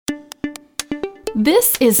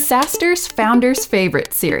This is SaaStr's Founders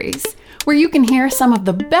Favorite series, where you can hear some of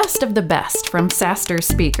the best from SaaStr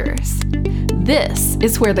speakers. This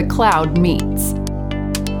is where the cloud meets.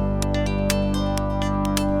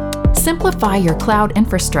 Simplify your cloud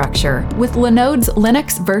infrastructure with Linode's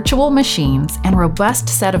Linux virtual machines and robust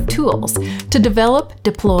set of tools to develop,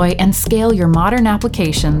 deploy, and scale your modern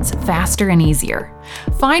applications faster and easier.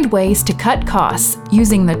 Find ways to cut costs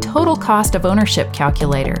using the total cost of ownership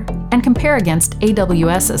calculator and compare against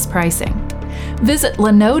AWS's pricing. Visit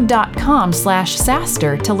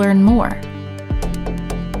linode.com/SaaStr to learn more.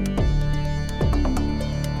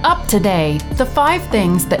 Up today, the 5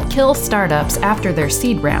 things that kill startups after their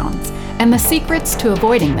seed rounds, and the secrets to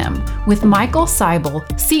avoiding them, with Michael Seibel,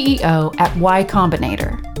 CEO at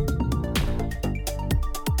Combinator.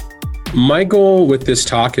 My goal with this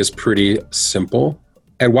talk is pretty simple.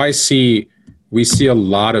 At YC, we see a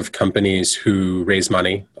lot of companies who raise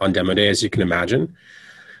money on demo day, as you can imagine,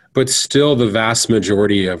 but still the vast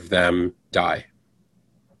majority of them die.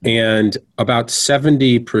 And about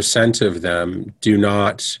 70% of them do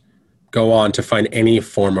not go on to find any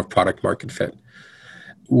form of product market fit.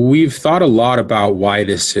 We've thought a lot about why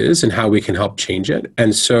this is and how we can help change it.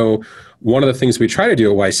 And so one of the things we try to do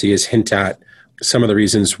at YC is hint at some of the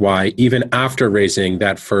reasons why, even after raising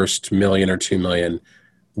that first million or 2 million,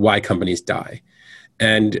 why companies die.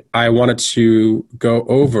 And I wanted to go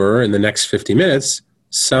over in the next 50 minutes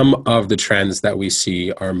some of the trends that we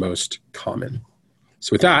see are most common.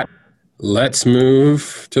 So with that, let's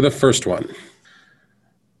move to the first one.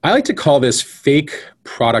 I like to call this fake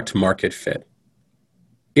product market fit.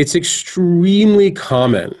 It's extremely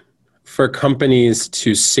common for companies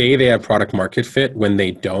to say they have product market fit when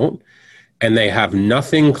they don't, and they have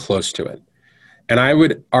nothing close to it. And I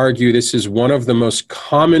would argue this is one of the most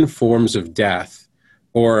common forms of death,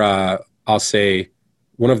 or I'll say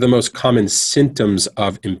one of the most common symptoms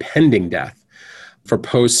of impending death for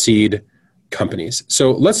post-seed companies.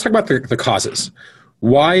 So let's talk about the causes.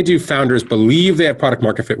 Why do founders believe they have product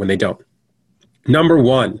market fit when they don't? Number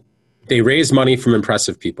one, they raise money from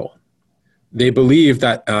impressive people. They believe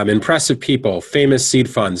that impressive people, famous seed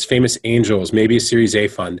funds, famous angels, maybe a Series A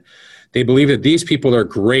fund, they believe that these people are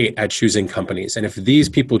great at choosing companies. And if these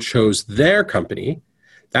people chose their company,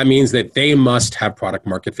 that means that they must have product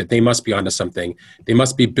market fit. They must be onto something. They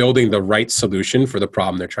must be building the right solution for the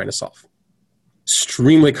problem they're trying to solve.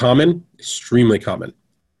 Extremely common, extremely common.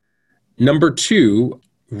 Number two,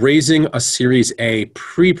 raising a Series A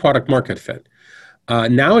pre-product market fit.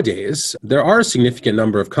 Nowadays, there are a significant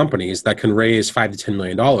number of companies that can raise $5 to $10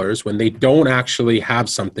 million when they don't actually have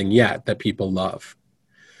something yet that people love.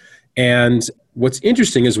 And what's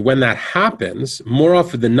interesting is when that happens, more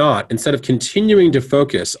often than not, instead of continuing to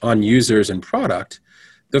focus on users and product,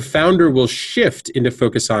 the founder will shift into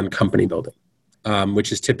focus on company building,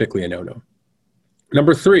 which is typically a no-no.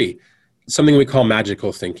 Number three, something we call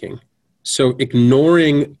magical thinking. So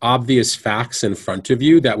ignoring obvious facts in front of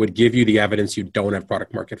you that would give you the evidence you don't have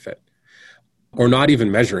product market fit, or not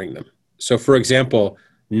even measuring them. So for example,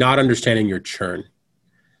 not understanding your churn,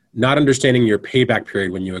 not understanding your payback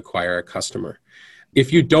period when you acquire a customer.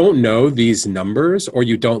 If you don't know these numbers or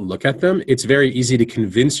you don't look at them, it's very easy to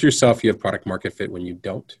convince yourself you have product market fit when you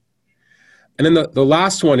don't. And then the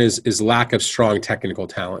last one is lack of strong technical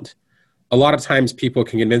talent. A lot of times people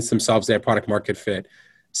can convince themselves they have product market fit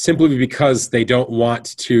simply because they don't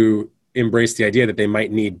want to embrace the idea that they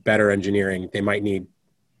might need better engineering. They might need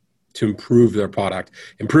to improve their product.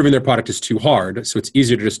 Improving their product is too hard, so it's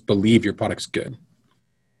easier to just believe your product's good.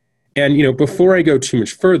 And before I go too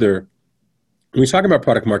much further, when we talk about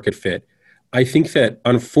product market fit, I think that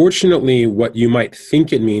unfortunately what you might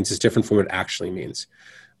think it means is different from what it actually means.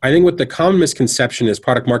 I think what the common misconception is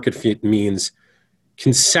product market fit means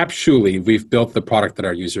conceptually we've built the product that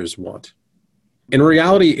our users want. In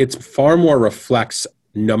reality, it far more reflects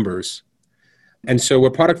numbers. And so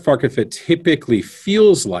what product market fit typically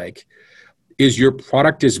feels like is your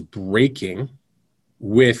product is breaking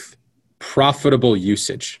with profitable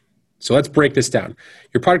usage. So let's break this down.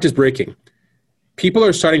 Your product is breaking. People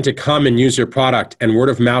are starting to come and use your product, and word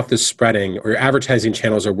of mouth is spreading, or your advertising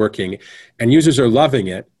channels are working, and users are loving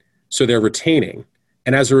it, so they're retaining.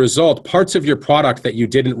 And as a result, parts of your product that you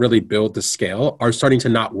didn't really build to scale are starting to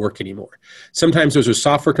not work anymore. Sometimes those are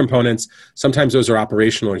software components, sometimes those are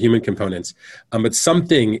operational or human components, but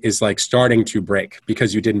something is like starting to break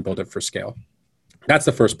because you didn't build it for scale. That's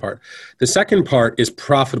the first part. The second part is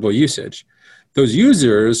profitable usage. Those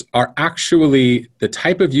users are actually the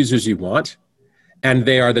type of users you want, and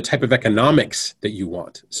they are the type of economics that you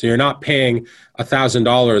want. So you're not paying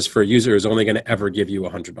 $1,000 for a user who's only going to ever give you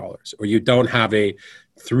 $100, or you don't have a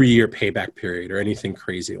 3-year payback period or anything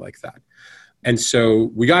crazy like that. And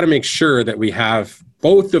so we got to make sure that we have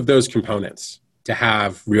both of those components to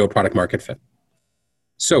have real product market fit.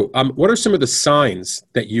 So what are some of the signs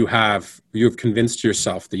that you have convinced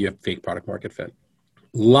yourself that you have fake product market fit?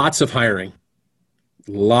 Lots of hiring,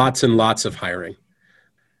 lots and lots of hiring.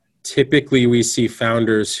 Typically, we see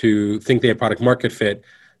founders who think they have product market fit.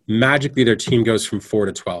 Magically, their team goes from 4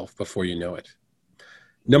 to 12 before you know it.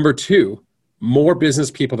 Number 2, more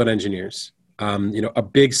business people than engineers. A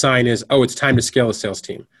big sign is, it's time to scale a sales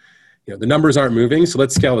team. The numbers aren't moving, so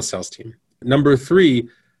let's scale the sales team. Number 3,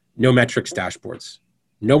 no metrics dashboards.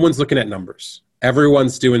 No one's looking at numbers.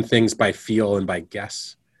 Everyone's doing things by feel and by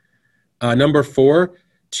guess. Number 4,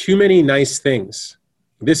 too many nice things.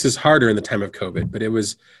 This is harder in the time of COVID, but it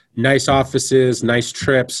was nice offices, nice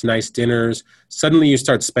trips, nice dinners. Suddenly you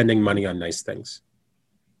start spending money on nice things.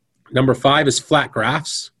 Number 5 is flat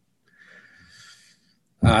graphs.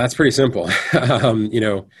 That's pretty simple.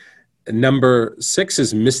 Number 6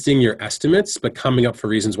 is missing your estimates, but coming up for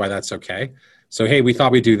reasons why that's okay. So, hey, we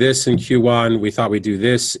thought we'd do this in Q1. We thought we'd do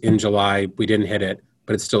this in July. We didn't hit it,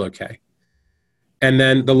 but it's still okay. And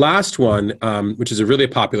then the last one, which is a really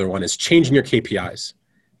popular one, is changing your KPIs.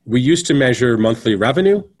 We used to measure monthly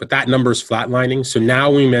revenue, but that number is flatlining. So now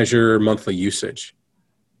we measure monthly usage.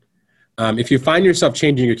 If you find yourself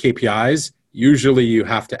changing your KPIs, usually you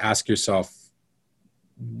have to ask yourself,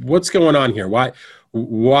 what's going on here?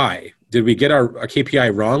 Why? Did we get our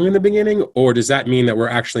KPI wrong in the beginning? Or does that mean that we're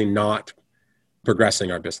actually not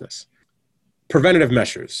progressing our business? Preventative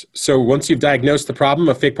measures. So once you've diagnosed the problem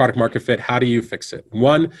of fake product market fit, how do you fix it?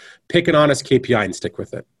 1, pick an honest KPI and stick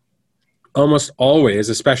with it. Almost always,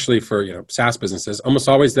 especially for SaaS businesses, almost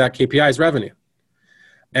always that KPI is revenue.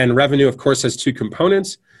 And revenue, of course, has 2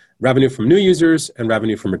 components: revenue from new users and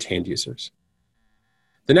revenue from retained users.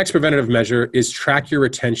 The next preventative measure is track your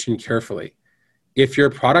retention carefully. If your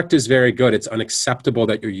product is very good, it's unacceptable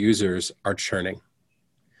that your users are churning.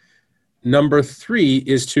 Number 3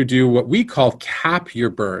 is to do what we call cap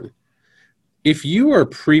your burn. If you are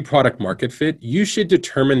pre-product market fit, you should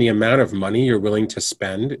determine the amount of money you're willing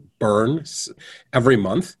to burn every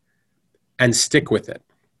month, and stick with it.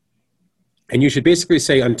 And you should basically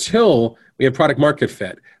say, until we have product market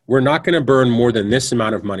fit, we're not going to burn more than this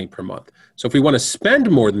amount of money per month. So if we want to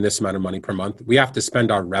spend more than this amount of money per month, we have to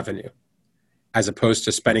spend our revenue as opposed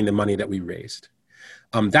to spending the money that we raised.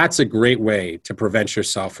 That's a great way to prevent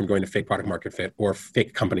yourself from going to fake product market fit or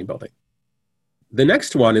fake company building. The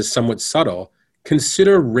next one is somewhat subtle.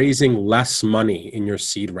 Consider raising less money in your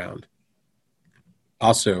seed round.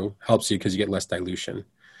 Also helps you because you get less dilution.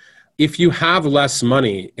 If you have less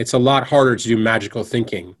money, it's a lot harder to do magical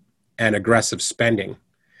thinking and aggressive spending.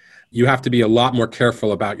 You have to be a lot more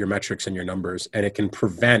careful about your metrics and your numbers, and it can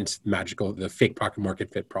prevent the fake product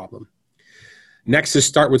market fit problem. Next is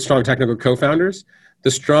start with strong technical co-founders.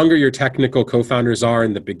 The stronger your technical co-founders are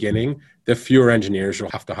in the beginning, the fewer engineers you'll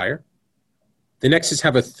have to hire. The next is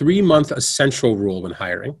have a 3-month essential rule when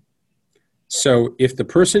hiring. So if the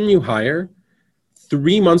person you hire,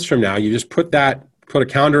 3 months from now, you just put a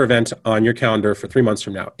calendar event on your calendar for 3 months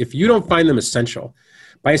from now. If you don't find them essential,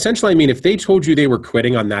 by essential, I mean, if they told you they were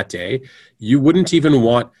quitting on that day, you wouldn't even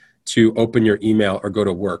want to open your email or go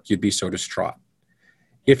to work. You'd be so distraught.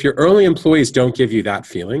 If your early employees don't give you that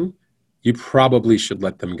feeling, you probably should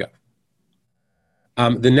let them go.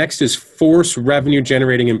 The next is force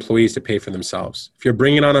revenue-generating employees to pay for themselves. If you're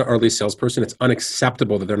bringing on an early salesperson, it's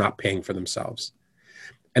unacceptable that they're not paying for themselves.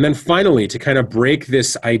 And then finally, to kind of break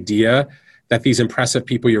this idea that these impressive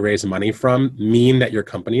people you raise money from mean that your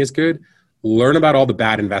company is good, learn about all the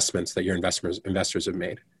bad investments that your investors have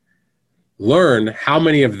made. Learn how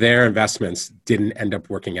many of their investments didn't end up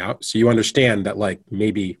working out, so you understand that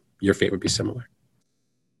maybe your fate would be similar.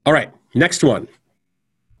 All right, next one.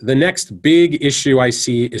 The next big issue I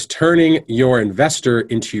see is turning your investor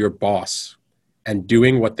into your boss and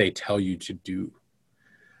doing what they tell you to do.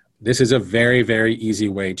 This is a very, very easy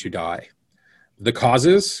way to die. The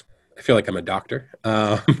causes, I feel like I'm a doctor.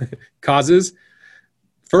 Causes,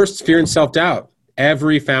 first, fear and self-doubt.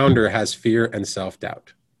 Every founder has fear and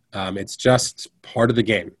self-doubt. It's just part of the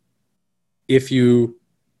game. If you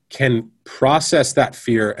can process that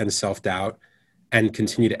fear and self-doubt and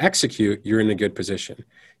continue to execute, you're in a good position.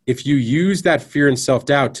 If you use that fear and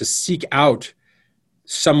self-doubt to seek out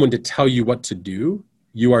someone to tell you what to do,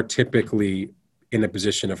 you are typically in a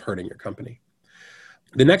position of hurting your company.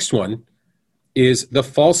 The next one is the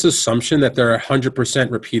false assumption that there are 100%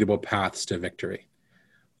 repeatable paths to victory.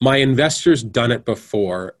 My investor's done it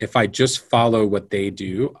before. If I just follow what they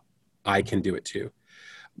do, I can do it too.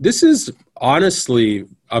 This is honestly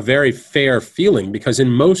a very fair feeling because in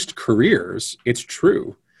most careers, it's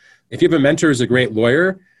true. If you have a mentor who's a great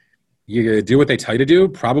lawyer, you do what they tell you to do,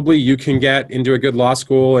 probably you can get into a good law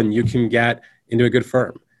school and you can get into a good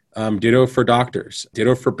firm. Ditto for doctors,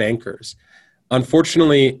 ditto for bankers.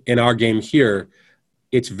 Unfortunately, in our game here,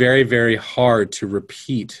 it's very, very hard to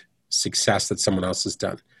repeat success that someone else has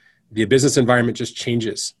done. The business environment just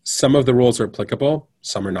changes. Some of the rules are applicable,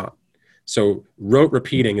 some are not. So rote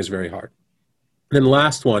repeating is very hard. And then the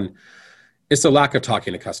last one is the lack of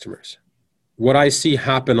talking to customers. What I see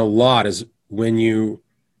happen a lot is when you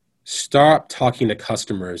stop talking to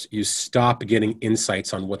customers, you stop getting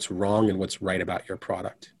insights on what's wrong and what's right about your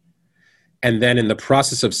product. And then in the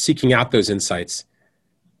process of seeking out those insights,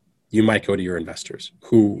 you might go to your investors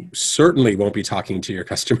who certainly won't be talking to your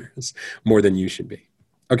customers more than you should be.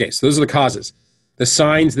 Okay, so those are the causes. The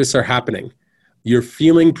signs this are happening. You're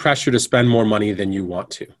feeling pressure to spend more money than you want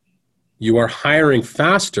to. You are hiring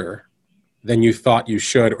faster than you thought you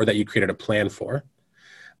should or that you created a plan for.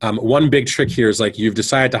 One big trick here is like you've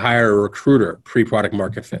decided to hire a recruiter pre-product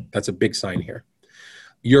market fit. That's a big sign here.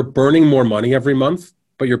 You're burning more money every month,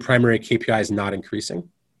 but your primary KPI is not increasing.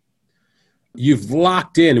 You've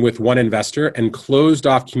locked in with one investor and closed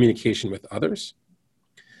off communication with others.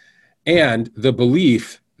 And the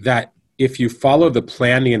belief that if you follow the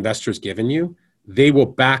plan the investor's given you, they will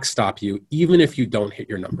backstop you even if you don't hit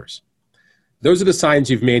your numbers. Those are the signs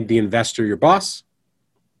you've made the investor your boss.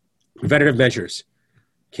 Preventative measures.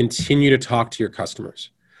 Continue to talk to your customers.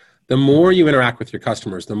 The more you interact with your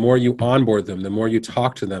customers, the more you onboard them, the more you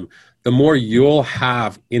talk to them, the more you'll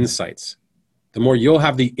have insights. The more you'll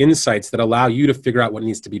have the insights that allow you to figure out what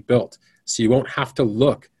needs to be built. So you won't have to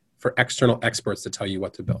look for external experts to tell you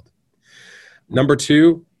what to build. Number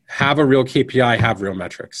two, have a real KPI, have real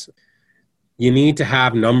metrics. You need to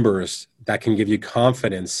have numbers that can give you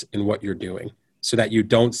confidence in what you're doing so that you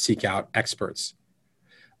don't seek out experts.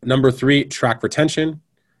 Number three, track retention.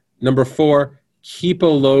 Number four, keep a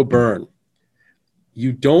low burn.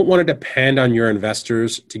 You don't want to depend on your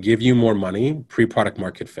investors to give you more money pre-product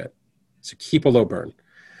market fit. So keep a low burn.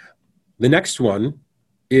 The next one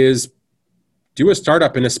is do a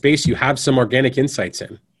startup in a space you have some organic insights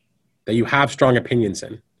in, that you have strong opinions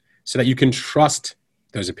in, so that you can trust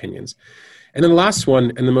those opinions. And then the last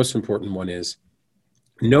one, and the most important one, is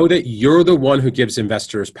know that you're the one who gives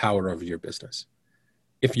investors power over your business.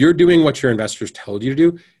 If you're doing what your investors told you to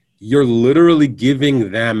do, you're literally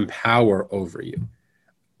giving them power over you.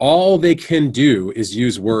 All they can do is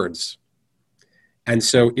use words. And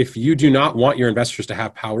so if you do not want your investors to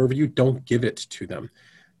have power over you, don't give it to them.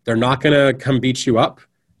 They're not going to come beat you up.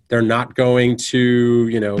 They're not going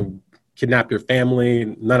to, kidnap your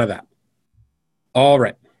family, none of that. All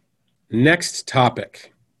right. Next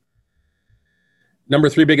topic. Number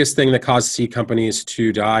three biggest thing that causes C companies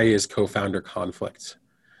to die is co-founder conflict.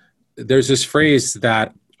 There's this phrase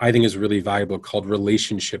that I think is really valuable called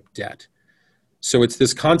relationship debt. So it's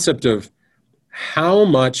this concept of how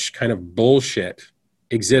much kind of bullshit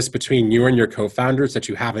exists between you and your co-founders that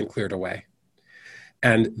you haven't cleared away.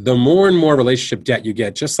 And the more and more relationship debt you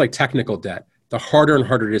get, just like technical debt, the harder and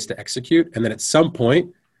harder it is to execute. And then at some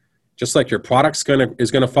point, just like your product's is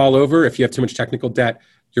gonna fall over if you have too much technical debt,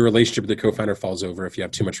 your relationship with the co-founder falls over if you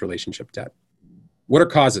have too much relationship debt. What are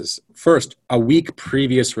causes? First, a weak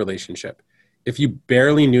previous relationship. If you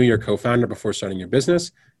barely knew your co-founder before starting your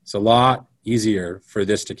business, it's a lot easier for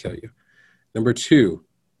this to kill you. Number two,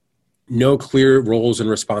 no clear roles and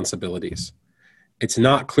responsibilities. It's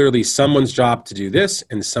not clearly someone's job to do this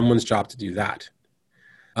and someone's job to do that.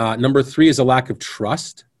 Number three is a lack of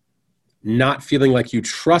trust, not feeling like you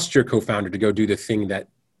trust your co-founder to go do the thing that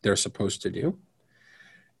they're supposed to do.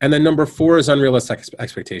 And then number four is unrealistic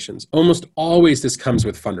expectations. Almost always this comes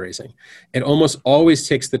with fundraising. It almost always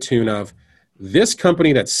takes the tune of, this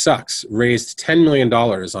company that sucks raised $10 million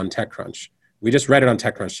on TechCrunch. We just read it on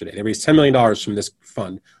TechCrunch today. They raised $10 million from this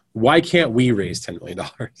fund. Why can't we raise $10 million?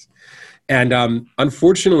 And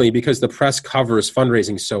unfortunately, because the press covers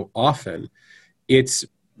fundraising so often, it's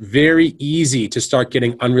very easy to start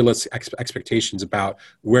getting unrealistic expectations about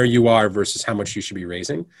where you are versus how much you should be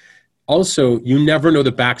raising. Also, you never know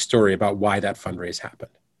the backstory about why that fundraise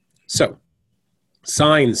happened. So,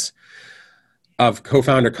 signs of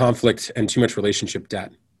co-founder conflict and too much relationship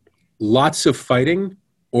debt. Lots of fighting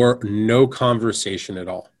or no conversation at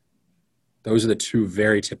all. Those are the two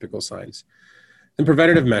very typical signs. And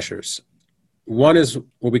preventative measures. One is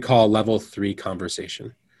what we call level 3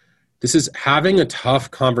 conversation. This is having a tough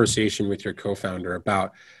conversation with your co-founder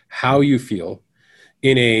about how you feel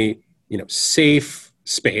in a safe,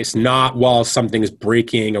 space, not while something is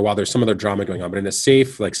breaking or while there's some other drama going on, but in a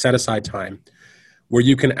safe, like set aside time where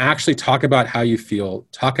you can actually talk about how you feel,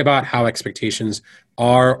 talk about how expectations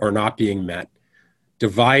are or not being met,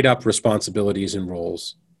 divide up responsibilities and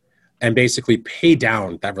roles, and basically pay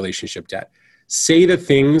down that relationship debt. Say the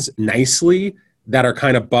things nicely that are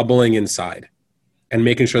kind of bubbling inside and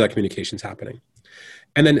making sure that communication's happening.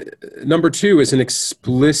 And then number 2 is an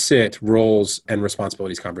explicit roles and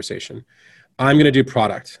responsibilities conversation. I'm going to do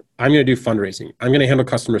product. I'm going to do fundraising. I'm going to handle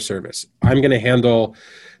customer service. I'm going to handle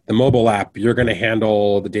the mobile app. You're going to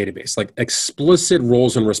handle the database. Like explicit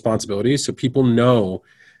roles and responsibilities so people know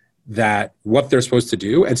that what they're supposed to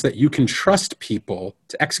do and so that you can trust people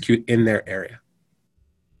to execute in their area.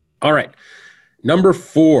 All right. Number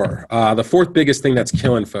 4, the 4th biggest thing that's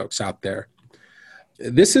killing folks out there.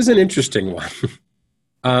 This is an interesting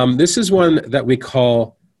one. This is one that we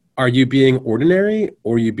call, are you being ordinary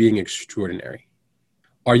or are you being extraordinary?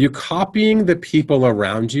 Are you copying the people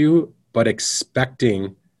around you but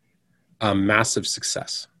expecting massive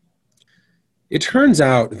success? It turns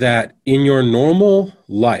out that in your normal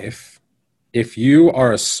life, if you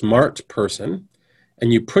are a smart person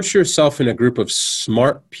and you put yourself in a group of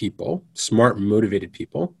smart people, smart motivated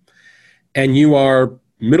people, and you are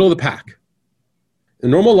middle of the pack, in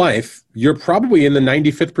normal life, you're probably in the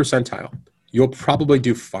 95th percentile. You'll probably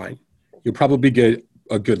do fine. You'll probably get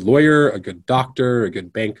a good lawyer, a good doctor, a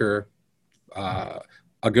good banker,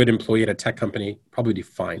 a good employee at a tech company, probably do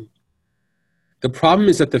fine. The problem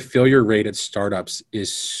is that the failure rate at startups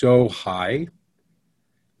is so high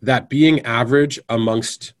that being average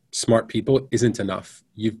amongst smart people isn't enough.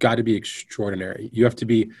 You've got to be extraordinary. You have to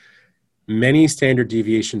be many standard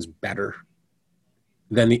deviations better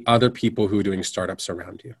than the other people who are doing startups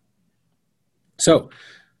around you. So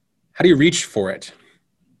how do you reach for it?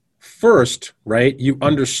 First, right, you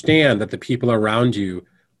understand that the people around you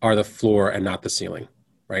are the floor and not the ceiling,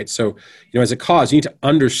 right? So, as a cause, you need to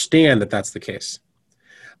understand that that's the case.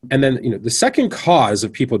 And then, the second cause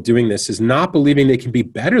of people doing this is not believing they can be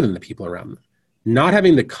better than the people around them, not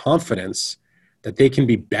having the confidence that they can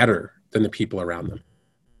be better than the people around them.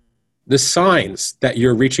 The signs that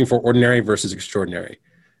you're reaching for ordinary versus extraordinary.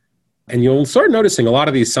 And you'll start noticing a lot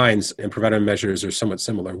of these signs and preventative measures are somewhat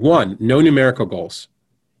similar. 1, no numerical goals.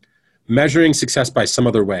 Measuring success by some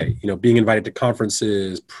other way, being invited to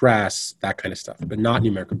conferences, press, that kind of stuff, but not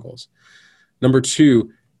numerical goals. Number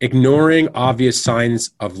 2, ignoring obvious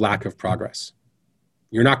signs of lack of progress.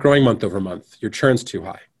 You're not growing month over month. Your churn's too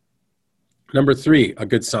high. Number 3, a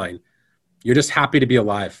good sign. You're just happy to be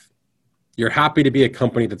alive. You're happy to be a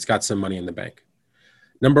company that's got some money in the bank.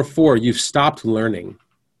 Number 4, you've stopped learning.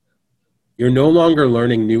 You're no longer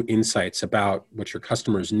learning new insights about what your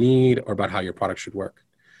customers need or about how your product should work.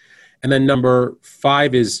 And then number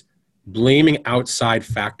 5 is blaming outside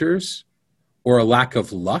factors or a lack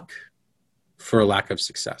of luck for a lack of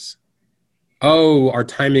success. Oh, our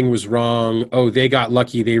timing was wrong. Oh, they got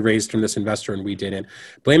lucky. They raised from this investor and we didn't.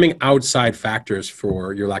 Blaming outside factors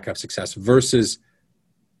for your lack of success versus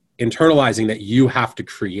internalizing that you have to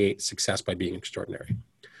create success by being extraordinary.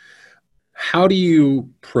 How do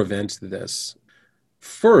you prevent this?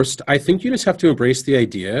 First, I think you just have to embrace the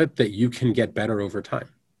idea that you can get better over time.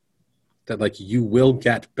 That you will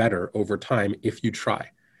get better over time if you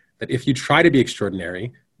try. That if you try to be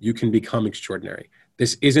extraordinary, you can become extraordinary.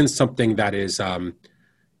 This isn't something that is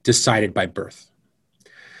decided by birth.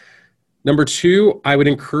 Number 2, I would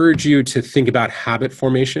encourage you to think about habit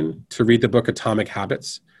formation, to read the book Atomic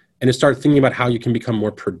Habits, and to start thinking about how you can become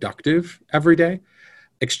more productive every day.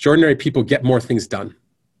 Extraordinary people get more things done.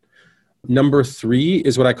 Number 3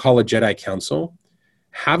 is what I call a Jedi Council.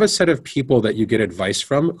 Have a set of people that you get advice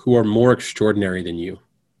from who are more extraordinary than you.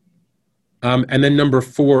 And then number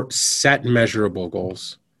 4, set measurable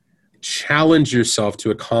goals. Challenge yourself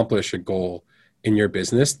to accomplish a goal in your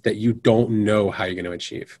business that you don't know how you're going to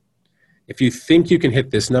achieve. If you think you can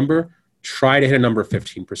hit this number, try to hit a number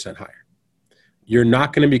 15% higher. You're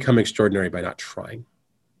not going to become extraordinary by not trying.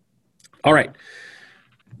 All right.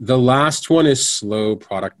 The last one is slow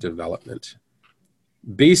product development.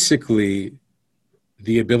 Basically,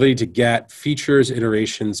 the ability to get features,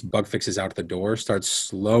 iterations, bug fixes out the door starts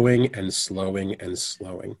slowing and slowing and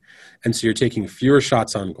slowing. And so you're taking fewer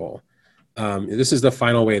shots on goal. This is the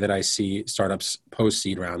final way that I see startups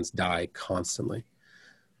post-seed rounds die constantly.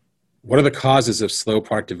 What are the causes of slow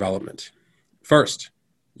product development? First,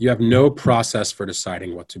 you have no process for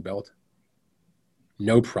deciding what to build.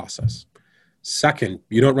 No process. Second,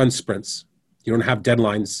 you don't run sprints. You don't have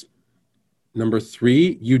deadlines. Number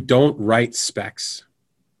 3, you don't write specs.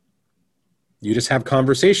 You just have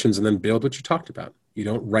conversations and then build what you talked about. You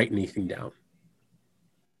don't write anything down.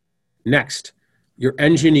 Next, your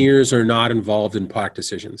engineers are not involved in product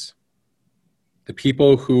decisions. The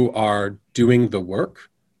people who are doing the work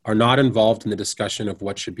are not involved in the discussion of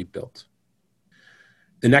what should be built.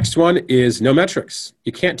 The next one is no metrics.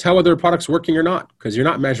 You can't tell whether a product's working or not because you're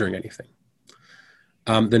not measuring anything.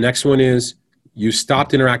 The next one is you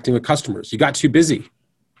stopped interacting with customers. You got too busy.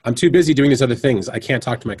 I'm too busy doing these other things. I can't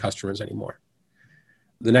talk to my customers anymore.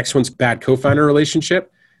 The next one's bad co-founder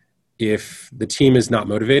relationship. If the team is not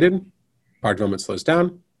motivated, product development slows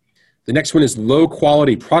down. The next one is low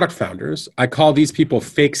quality product founders. I call these people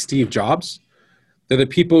fake Steve Jobs. They're the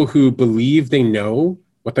people who believe they know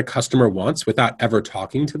what the customer wants without ever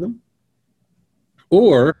talking to them.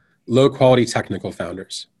 Or low quality technical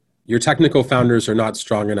founders. Your technical founders are not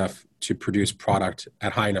strong enough to produce product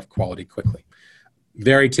at high enough quality quickly.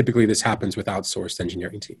 Very typically, this happens with outsourced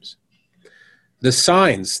engineering teams. The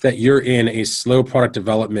signs that you're in a slow product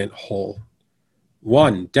development hole.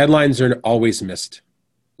 1, deadlines are always missed,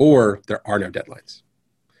 or there are no deadlines.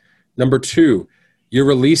 Number 2, your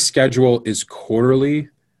release schedule is quarterly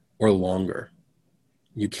or longer.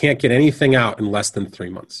 You can't get anything out in less than 3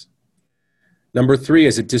 months. Number 3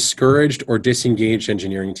 is a discouraged or disengaged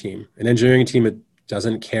engineering team. An engineering team that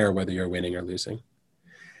doesn't care whether you're winning or losing.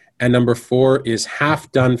 And number 4 is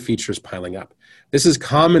half-done features piling up. This is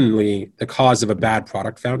commonly the cause of a bad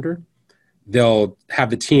product founder. They'll have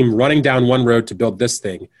the team running down one road to build this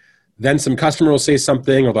thing. Then some customer will say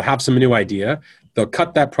something, or they'll have some new idea. They'll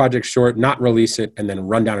cut that project short, not release it, and then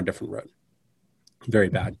run down a different road. Very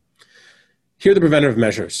bad. Here are the preventative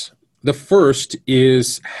measures. The first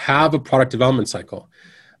is have a product development cycle.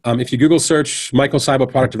 If you Google search Michael Seibel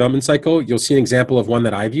product development cycle, you'll see an example of one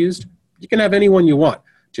that I've used. You can have any one you want.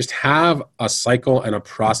 Just have a cycle and a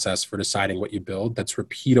process for deciding what you build that's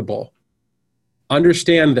repeatable.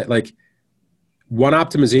 Understand that one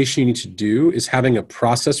optimization you need to do is having a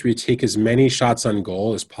process where you take as many shots on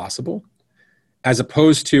goal as possible, as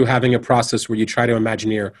opposed to having a process where you try to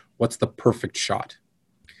imagineer what's the perfect shot.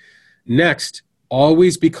 Next,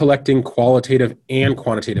 always be collecting qualitative and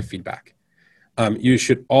quantitative feedback. You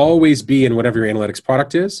should always be in whatever your analytics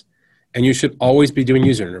product is, and you should always be doing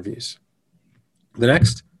user interviews. The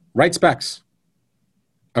next, write specs.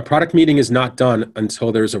 A product meeting is not done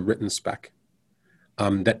until there's a written spec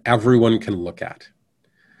that everyone can look at.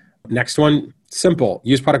 Next one, simple,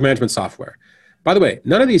 use product management software. By the way,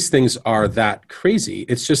 none of these things are that crazy.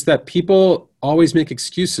 It's just that people always make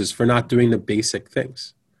excuses for not doing the basic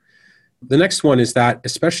things. The next one is that,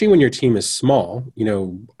 especially when your team is small,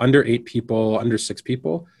 under 8 people, under 6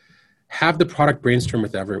 people, have the product brainstorm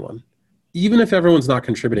with everyone. Even if everyone's not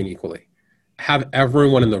contributing equally, have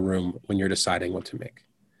everyone in the room when you're deciding what to make.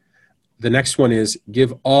 The next one is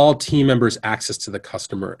give all team members access to the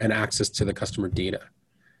customer and access to the customer data.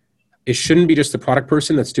 It shouldn't be just the product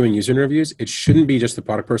person that's doing user interviews. It shouldn't be just the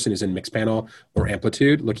product person who's in Mixpanel or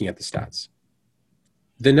Amplitude looking at the stats.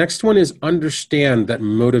 The next one is understand that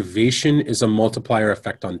motivation is a multiplier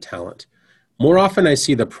effect on talent. More often I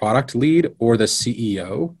see the product lead or the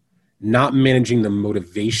CEO not managing the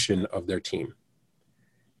motivation of their team.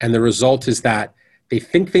 And the result is that they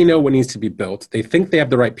think they know what needs to be built. They think they have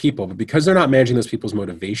the right people, but because they're not managing those people's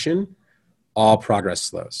motivation, all progress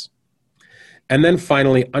slows. And then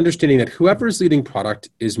finally, understanding that whoever is leading product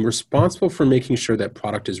is responsible for making sure that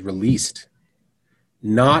product is released,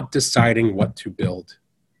 not deciding what to build.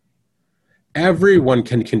 Everyone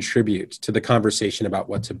can contribute to the conversation about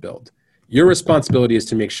what to build. Your responsibility is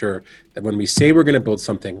to make sure that when we say we're going to build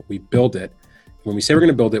something, we build it. When we say we're going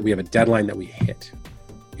to build it, we have a deadline that we hit.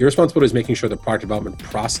 Your responsibility is making sure the product development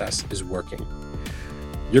process is working.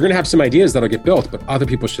 You're going to have some ideas that'll get built, but other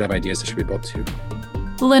people should have ideas that should be built too.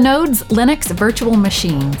 Linode's Linux virtual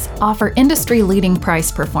machines offer industry-leading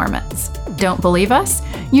price performance. Don't believe us?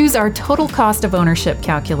 Use our total cost of ownership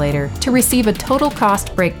calculator to receive a total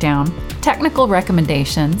cost breakdown, technical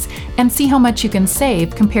recommendations, and see how much you can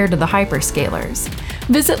save compared to the hyperscalers.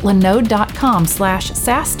 Visit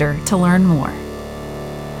linode.com/SaaStr to learn more.